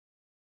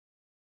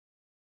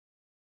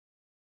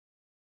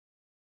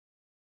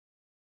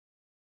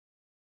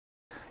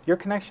Your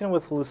connection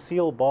with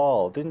Lucille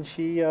Ball, didn't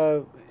she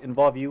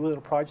involve you with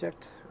a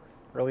project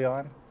early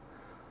on?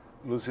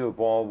 Lucille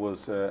Ball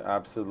was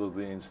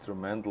absolutely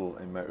instrumental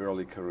in my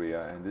early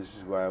career, and this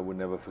is why I would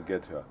never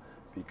forget her,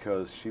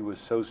 because she was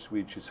so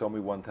sweet. She saw me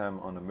one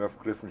time on a Merv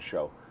Griffin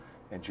show,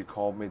 and she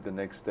called me the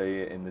next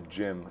day in the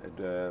gym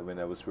when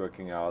I was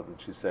working out, and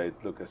she said,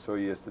 "Look, I saw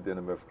you yesterday on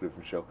the Merv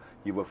Griffin show.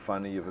 You were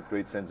funny, you have a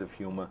great sense of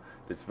humor.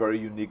 That's very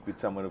unique with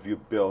someone of your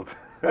build."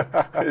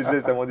 She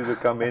says, "I want you to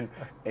come in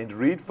and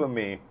read for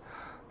me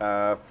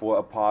for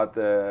a part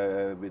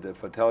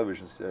for a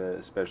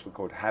television special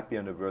called Happy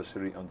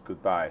Anniversary and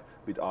Goodbye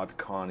with Art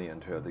Carney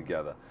and her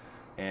together."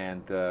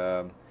 And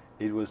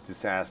it was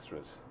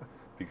disastrous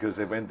because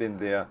I went in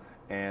there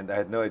and I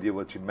had no idea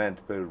what she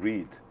meant by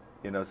read.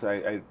 You know, so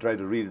I tried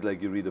to read it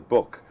like you read a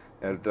book.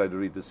 And I tried to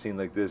read the scene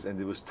like this,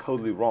 and it was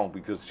totally wrong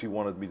because she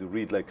wanted me to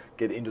read like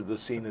get into the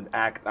scene and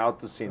act out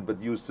the scene,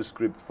 but use the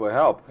script for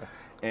help.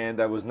 And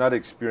I was not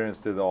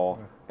experienced at all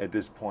at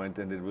this point,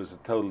 and it was a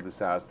total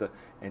disaster.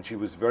 And she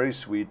was very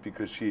sweet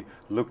because she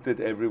looked at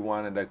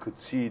everyone, and I could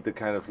see the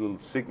kind of little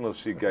signals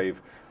she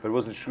gave, but I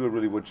wasn't sure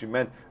really what she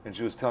meant. And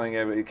she was telling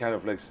everybody, kind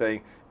of like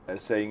saying,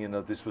 you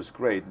know, this was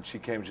great. And she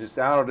came, she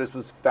said, "Oh, this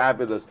was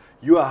fabulous.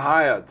 You are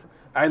hired.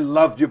 I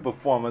loved your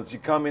performance. You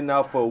come in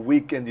now for a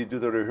week and you do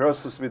the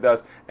rehearsals with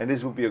us, and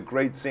this will be a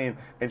great scene."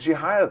 And she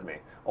hired me,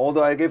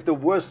 although I gave the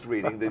worst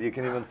reading that you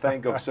can even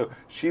think of. So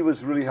she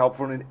was really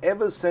helpful. And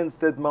ever since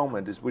that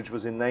moment, which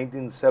was in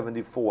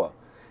 1974,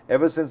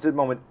 ever since that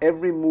moment,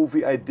 every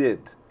movie I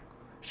did,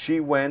 she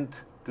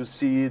went to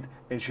see it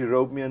and she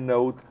wrote me a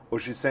note, or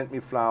she sent me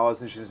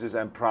flowers and she says,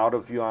 "I'm proud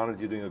of you, Arnold.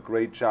 You're doing a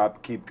great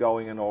job. Keep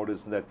going," and all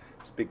this and that.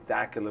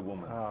 Spectacular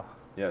woman. Oh.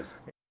 Yes.